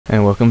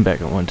And welcome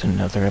back everyone to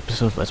another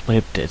episode of Let's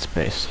Play Dead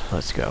Space.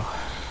 Let's go.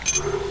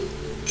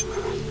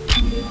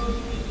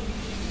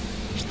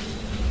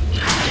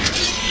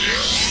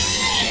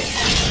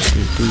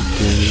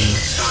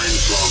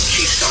 Science log,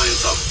 Chief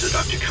Science Officer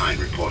Dr. Kine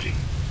reporting.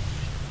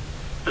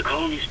 The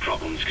colony's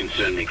problems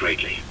concern me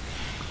greatly.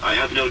 I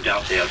have no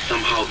doubt they are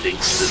somehow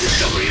linked to the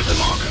discovery of the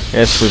marker.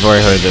 Yes, we've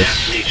already heard this.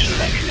 The nature of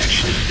that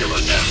connection is still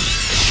unknown.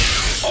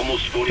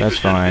 Almost 40%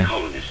 of the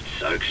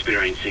colonists are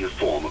experiencing a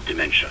form of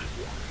dementia.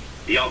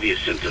 The obvious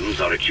symptoms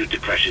are acute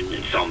depression,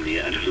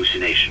 insomnia, and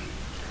hallucination.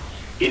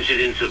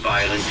 Incidents of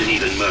violence and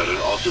even murder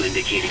also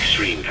indicate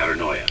extreme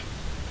paranoia.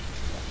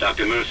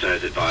 Dr. Mercer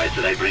has advised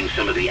that I bring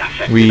some of the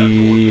affected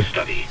on board for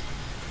study.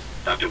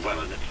 Dr.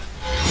 Wellen.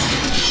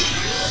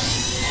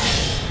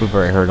 We've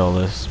already heard all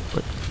this,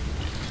 but...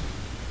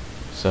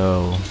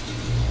 So...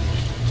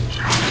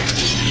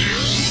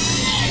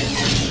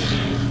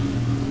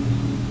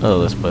 Oh,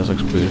 this place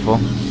looks beautiful.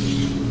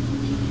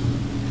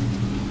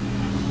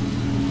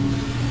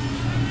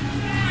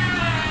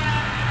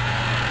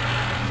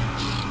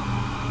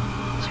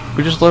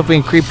 We just love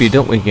being creepy,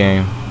 don't we,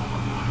 game?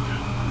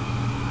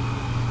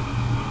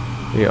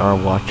 We are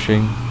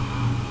watching.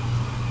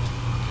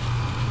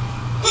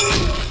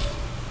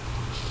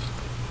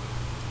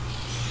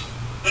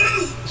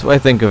 That's what I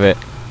think of it.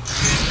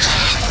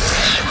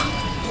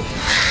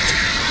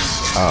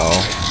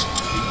 Uh-oh.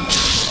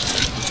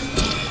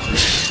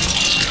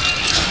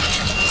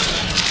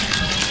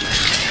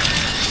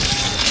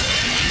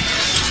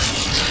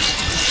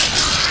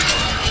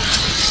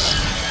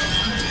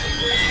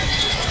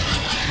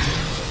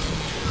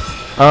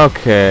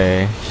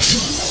 Okay.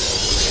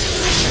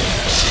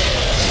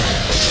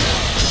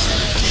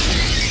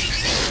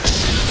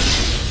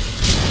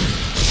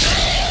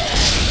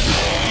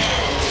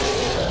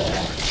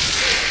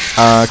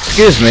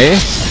 Excuse me.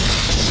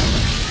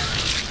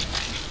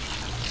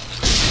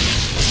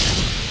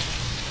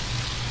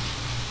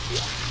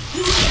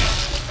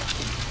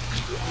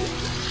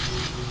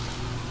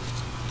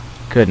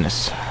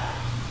 Goodness.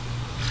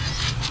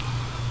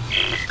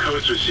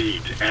 Codes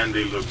received, and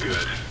they look good.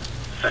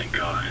 Thank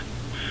God.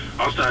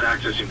 I'll start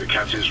accessing the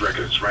captain's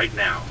records right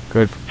now.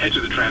 Good. Head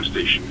to the tram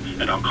station,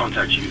 and I'll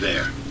contact you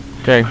there.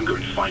 Okay. I'm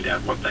going to find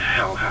out what the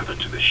hell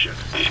happened to this ship.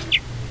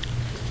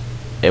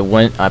 It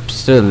went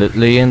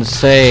absolutely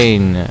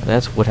insane.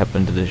 That's what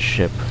happened to this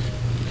ship.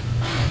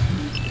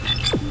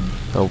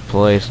 The whole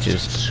place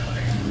just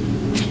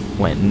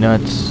went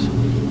nuts.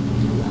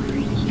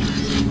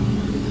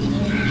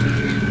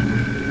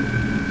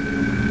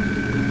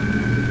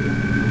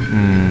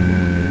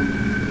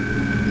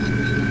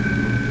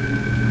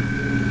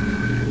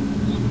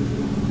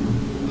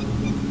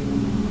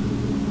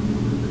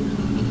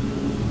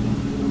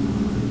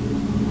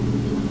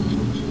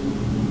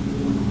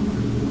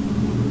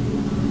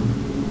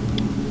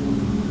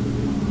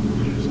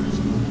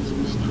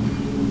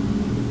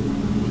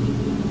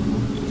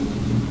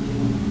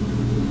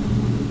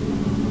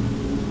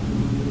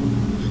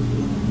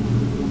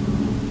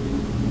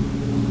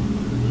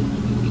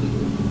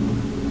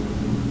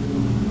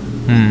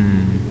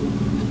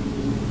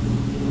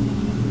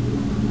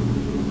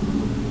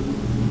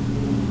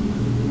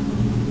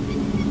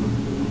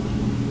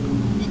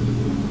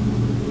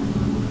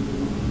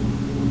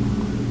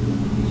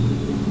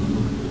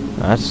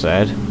 That's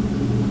sad.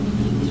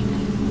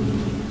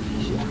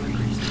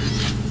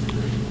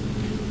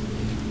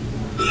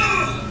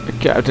 The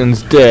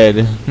captain's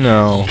dead.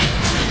 No.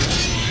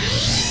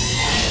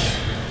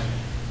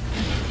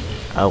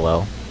 Oh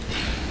well.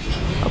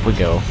 Up we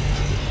go.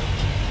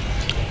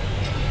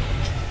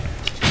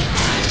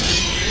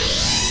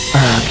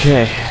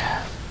 Okay.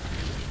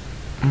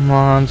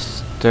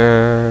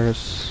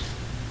 Monsters.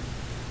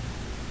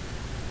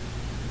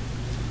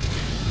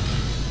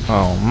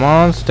 Oh,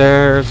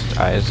 monsters!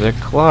 Isaac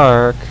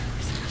Clarke.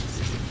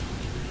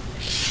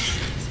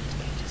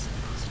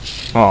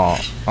 Oh,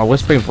 a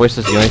whispering voice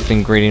is the only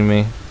thing greeting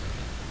me.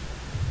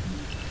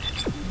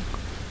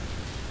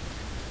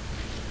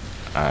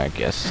 I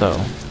guess so.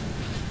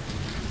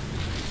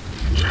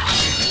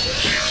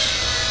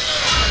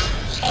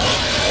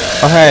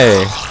 Oh,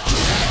 hey!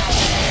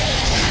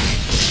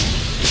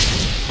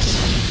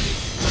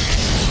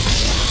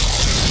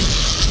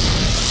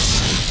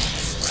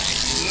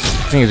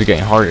 Things are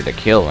getting harder to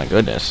kill, my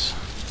goodness.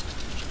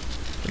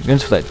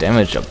 Thanks for that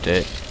damage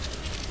update.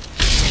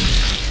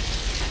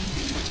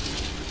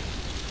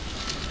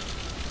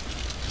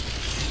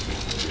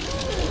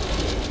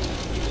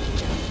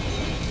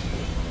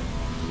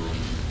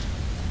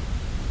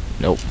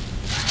 Nope.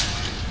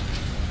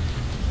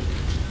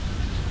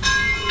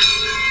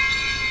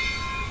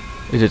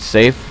 Is it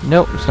safe?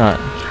 Nope, it's not.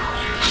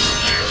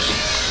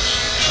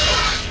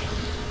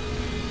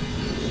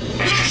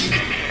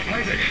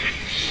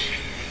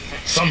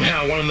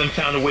 Somehow one of them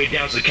found a way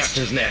down to the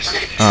captain's nest.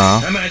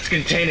 I managed to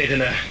contain it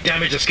in a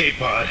damaged escape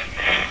pod.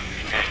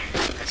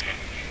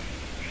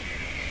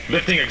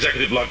 Lifting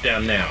executive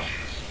lockdown now.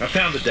 I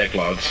found the deck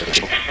logs.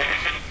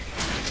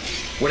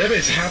 Whatever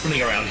is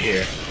happening around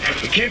here,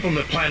 it came from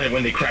the planet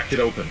when they cracked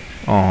it open.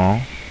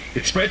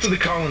 It spread to the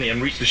colony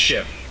and reached the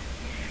ship.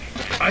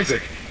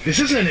 Isaac, this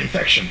isn't an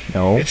infection.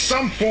 No. It's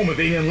some form of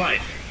alien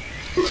life.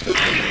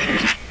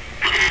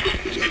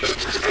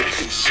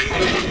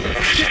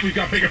 Shit, we've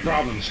got bigger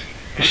problems.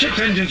 The ship's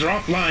engines are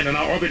offline and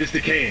our orbit is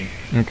decaying.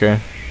 Okay.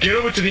 Get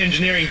over to the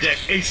engineering deck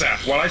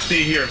ASAP while I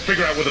stay here and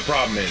figure out what the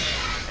problem is.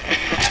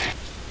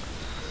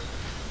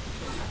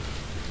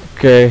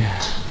 Okay.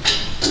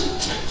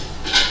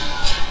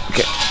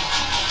 Okay.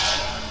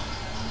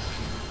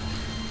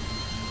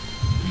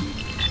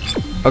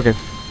 Okay.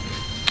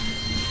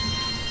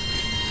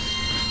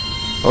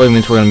 Oh, it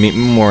means we're gonna meet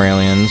more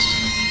aliens.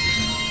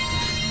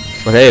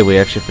 But hey, we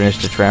actually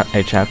finished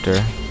a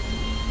chapter.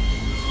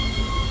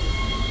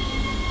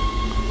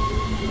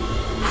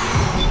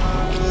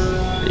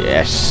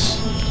 Yes.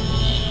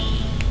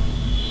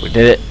 We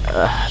did it.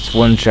 It's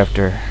one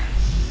chapter.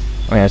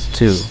 Oh yeah, it's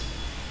two.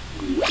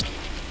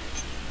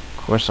 Of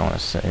course I want to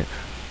save.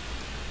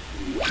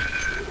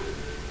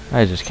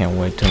 I just can't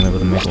wait till I'm able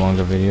to make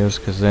longer videos,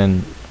 because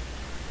then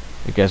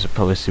you guys will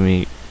probably see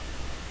me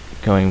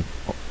going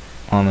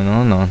on and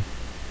on and on.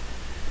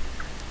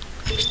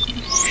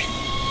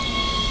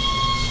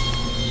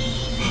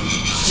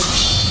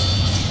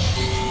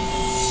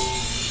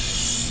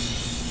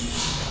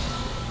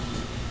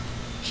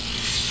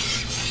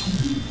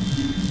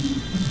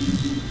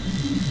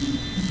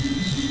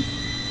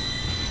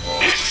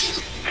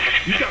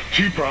 You've got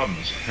two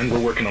problems, and we're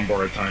working on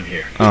borrowed time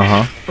here.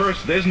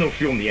 First, there's no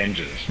fuel in the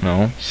engines.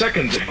 No.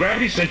 Second, the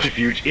gravity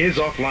centrifuge is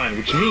offline,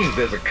 which means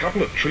there's a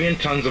couple of trillion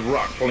tons of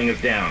rock pulling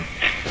us down.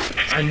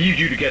 I need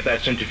you to get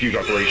that centrifuge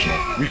operational.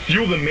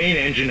 Refuel the main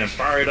engine and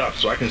fire it up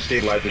so I can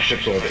stabilize the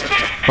ship's orbit.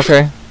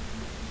 Okay.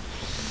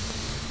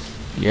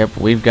 Yep,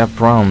 we've got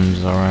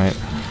problems, alright.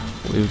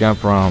 We've got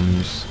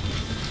problems.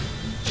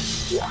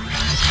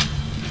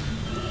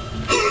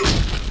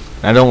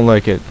 I don't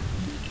like it,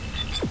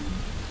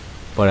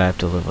 but I have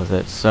to live with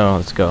it, so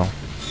let's go.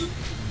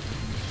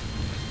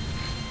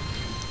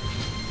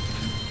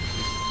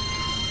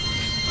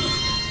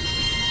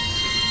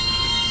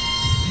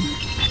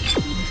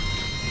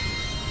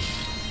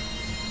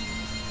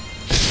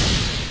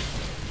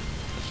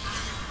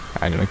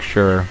 I had to make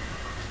sure.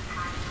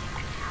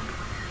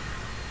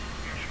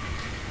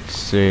 Let's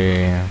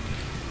see.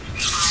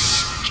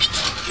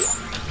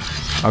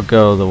 I'll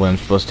go the way I'm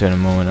supposed to in a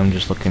moment. I'm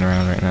just looking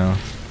around right now.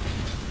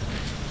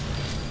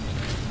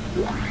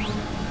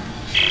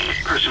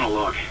 Personal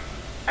log.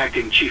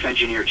 Acting Chief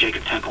Engineer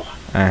Jacob Temple.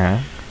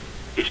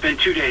 It's been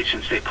 2 days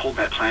since they pulled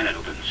that planet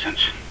open,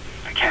 since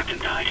the captain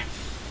died.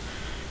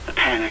 The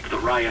panic, the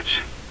riots,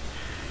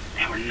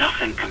 they were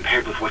nothing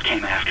compared with what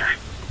came after.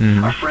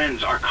 Our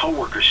friends, our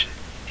co-workers,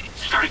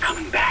 started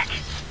coming back.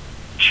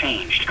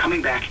 Changed,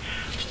 coming back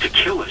to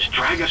kill us,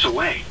 drag us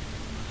away.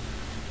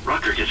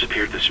 Rucker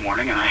disappeared this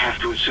morning, and I have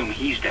to assume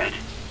he's dead.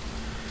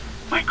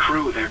 My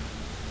crew, they're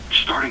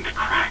starting to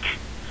crack.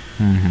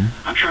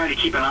 I'm trying to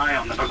keep an eye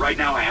on them, but right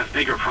now I have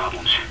bigger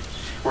problems.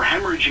 We're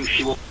hemorrhaging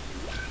fuel.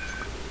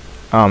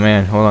 Oh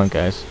man, hold on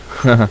guys.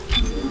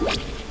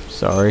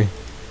 Sorry.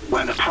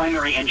 When the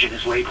primary engine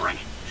is laboring,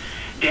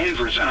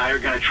 Danvers and I are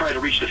going to try to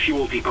reach the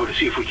fuel depot to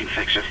see if we can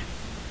fix it.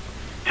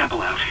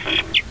 Temple out.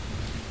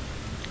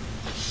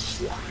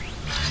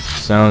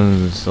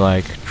 Sounds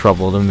like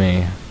trouble to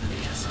me.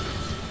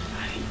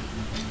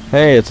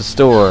 Hey, it's a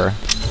store.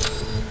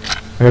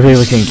 Maybe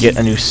we can get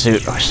a new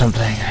suit or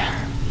something.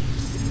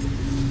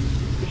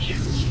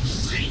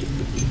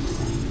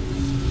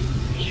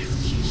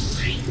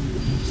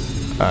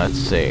 Let's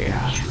see.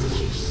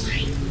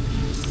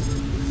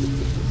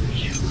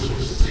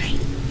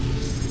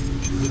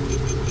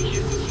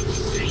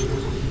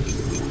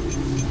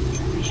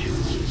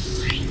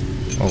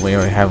 Well, we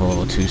already have a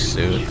level 2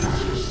 suit.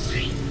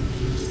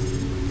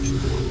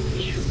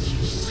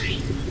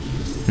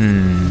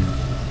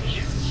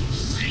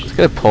 Let's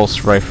get a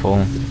pulse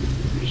rifle.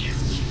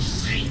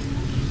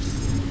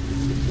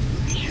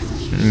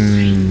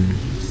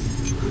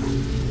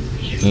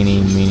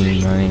 Eeny,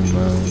 meeny, miny,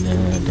 mo, da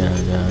da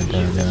da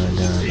da da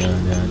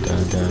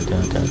da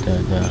da da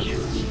da.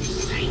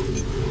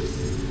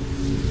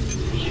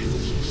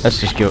 Let's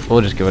just give it,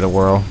 we'll just give it a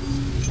whirl.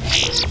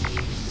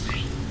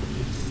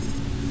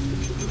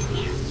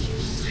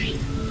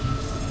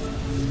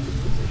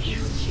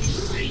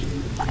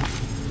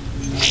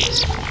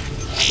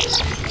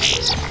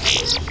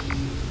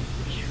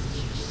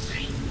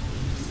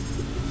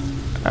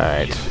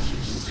 Alright.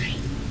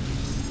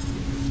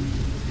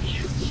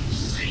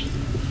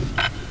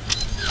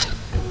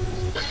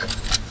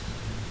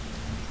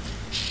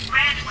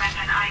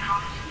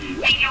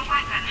 Your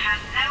weapon has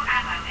no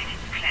ammo in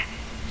its clip.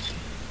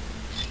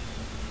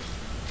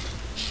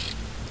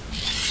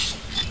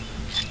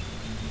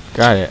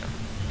 Got it.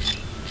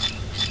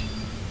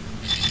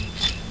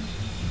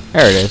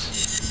 There it is.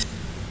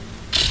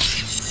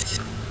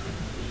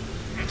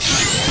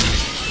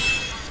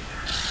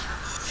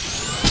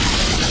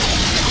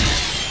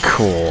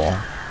 Cool.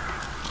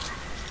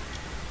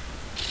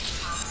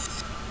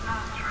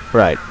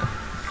 Right.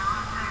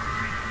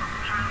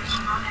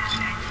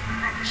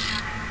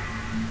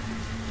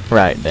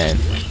 Right then.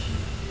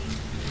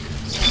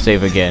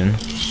 save again.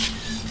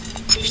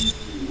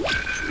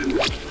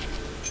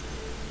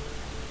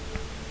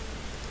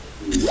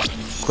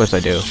 Of course I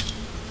do.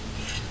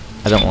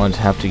 I don't want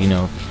to have to, you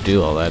know,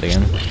 do all that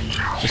again.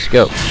 Just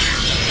go.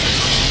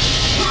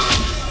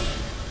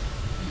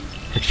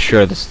 Make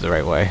sure this is the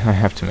right way. I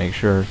have to make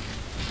sure.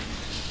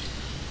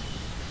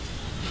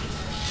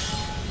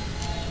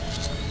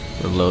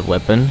 Reload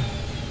weapon.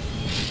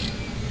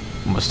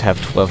 Must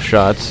have 12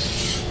 shots.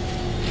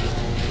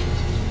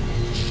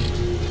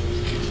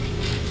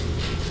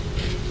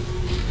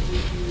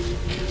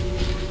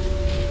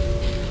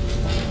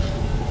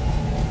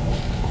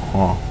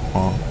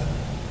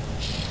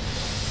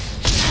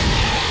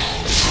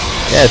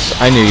 Yes,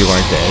 I knew you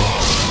weren't dead.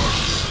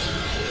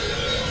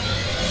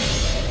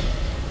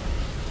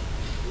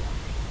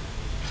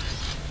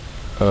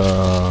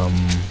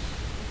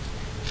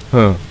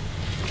 Huh.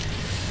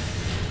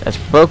 That's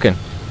broken.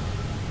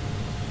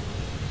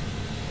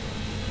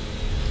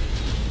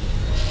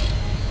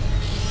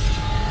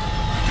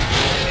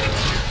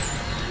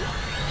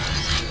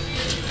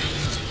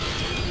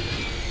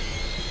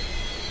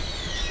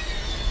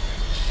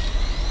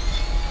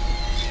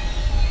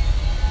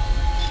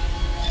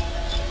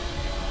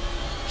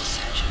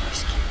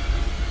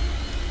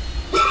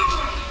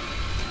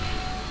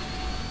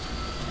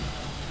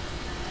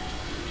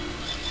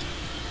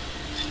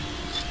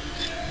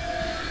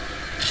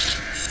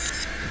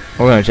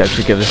 We're going to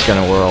actually give this gun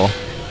a whirl.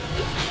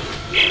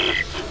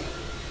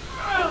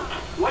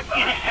 What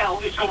in hell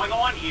is going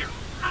on here?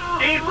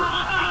 Danvers,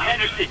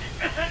 Henderson,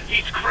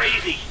 he's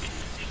crazy.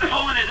 He's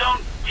pulling his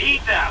own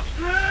teeth out.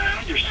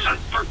 Henderson,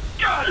 for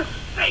God's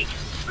sake.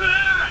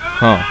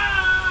 Huh.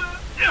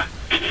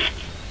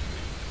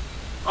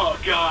 Oh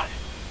God,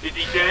 is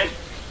he dead?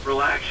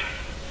 Relax,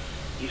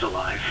 he's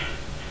alive.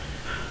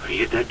 But he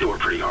hit that door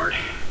pretty hard.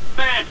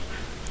 Man,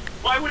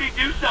 why would he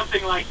do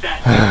something like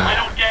that? I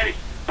don't get it.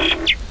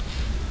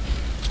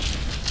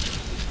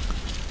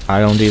 I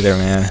don't either,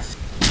 man.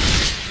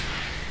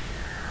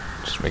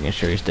 Just making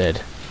sure he's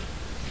dead.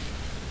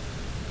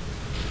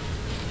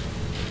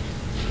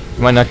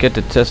 You might not get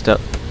to test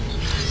out.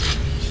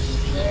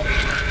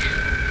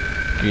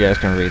 You guys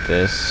can read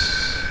this.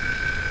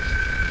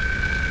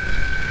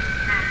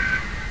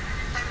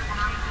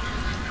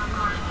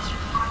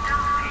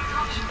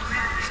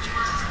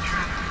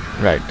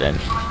 Right then.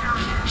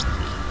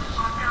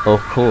 Oh,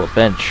 cool, a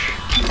bench.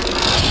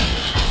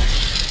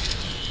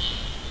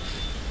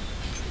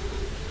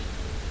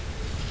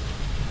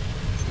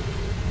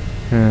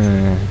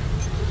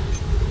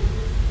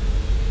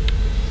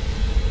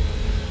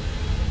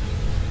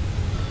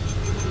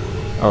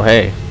 Oh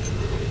hey,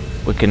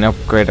 we can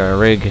upgrade our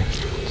rig.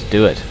 Let's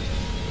do it.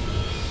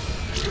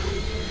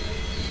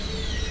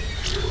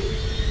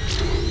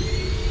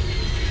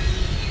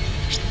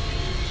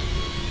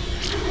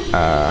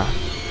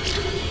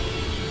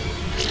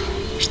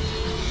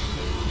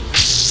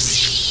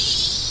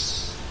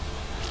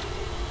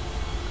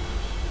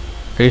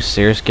 Are you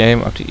serious,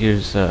 game? I have to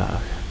use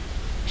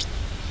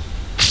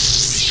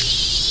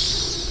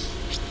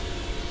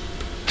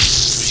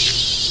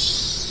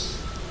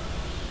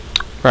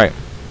right.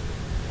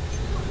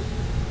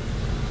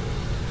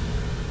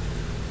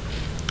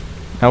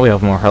 Now we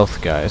have more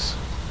health, guys.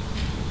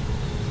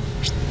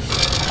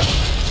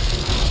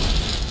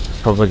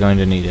 Probably going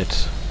to need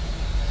it.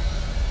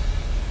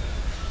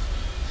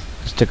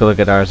 Let's take a look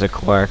at ours at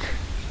Clark.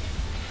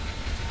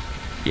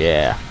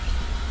 Yeah.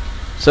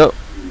 So,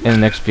 in the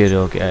next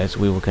video, guys,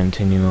 we will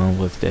continue on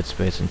with Dead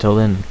Space. Until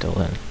then,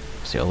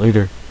 see you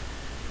later.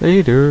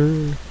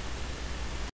 Later.